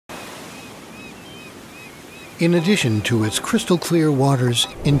In addition to its crystal clear waters,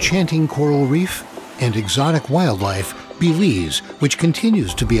 enchanting coral reef, and exotic wildlife, Belize, which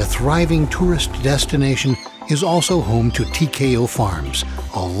continues to be a thriving tourist destination, is also home to TKO Farms,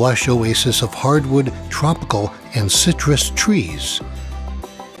 a lush oasis of hardwood, tropical, and citrus trees.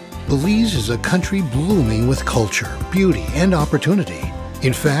 Belize is a country blooming with culture, beauty, and opportunity.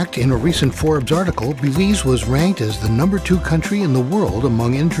 In fact, in a recent Forbes article, Belize was ranked as the #2 country in the world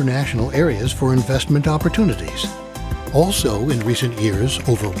among international areas for investment opportunities. Also, in recent years,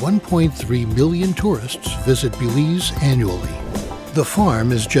 over 1.3 million tourists visit Belize annually. The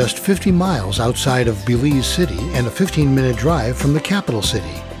farm is just 50 miles outside of Belize City and a 15-minute drive from the capital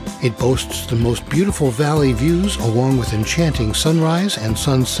city. It boasts the most beautiful valley views along with enchanting sunrise and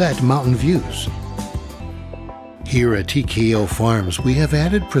sunset mountain views. Here at TKO Farms, we have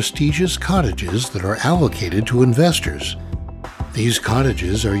added prestigious cottages that are allocated to investors. These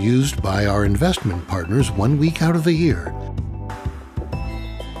cottages are used by our investment partners 1 week out of the year.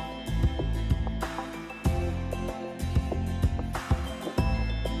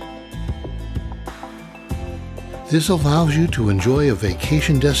 This allows you to enjoy a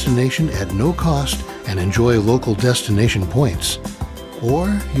vacation destination at no cost and enjoy local destination points.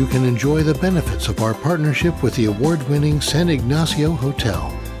 Or you can enjoy the benefits of our partnership with the award-winning San Ignacio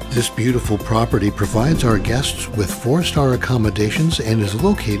Hotel. This beautiful property provides our guests with 4-star accommodations and is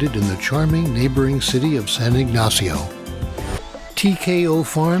located in the charming neighboring city of San Ignacio. TKO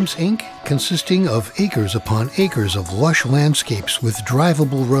Farms, Inc., consisting of acres upon acres of lush landscapes with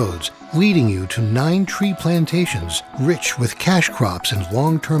drivable roads, leading you to 9 tree plantations rich with cash crops and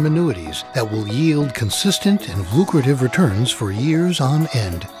long-term annuities that will yield consistent and lucrative returns for years on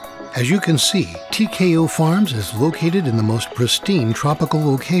end. As you can see, TKO Farms is located in the most pristine tropical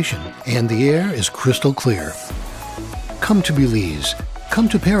location, and the air is crystal clear. Come to Belize, come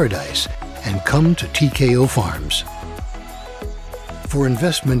to paradise, and come to TKO Farms. For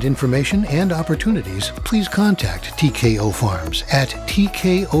investment information and opportunities, please contact TKO Farms at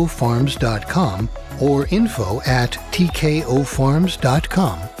tkofarms.com or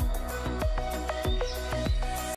info@tkofarms.com.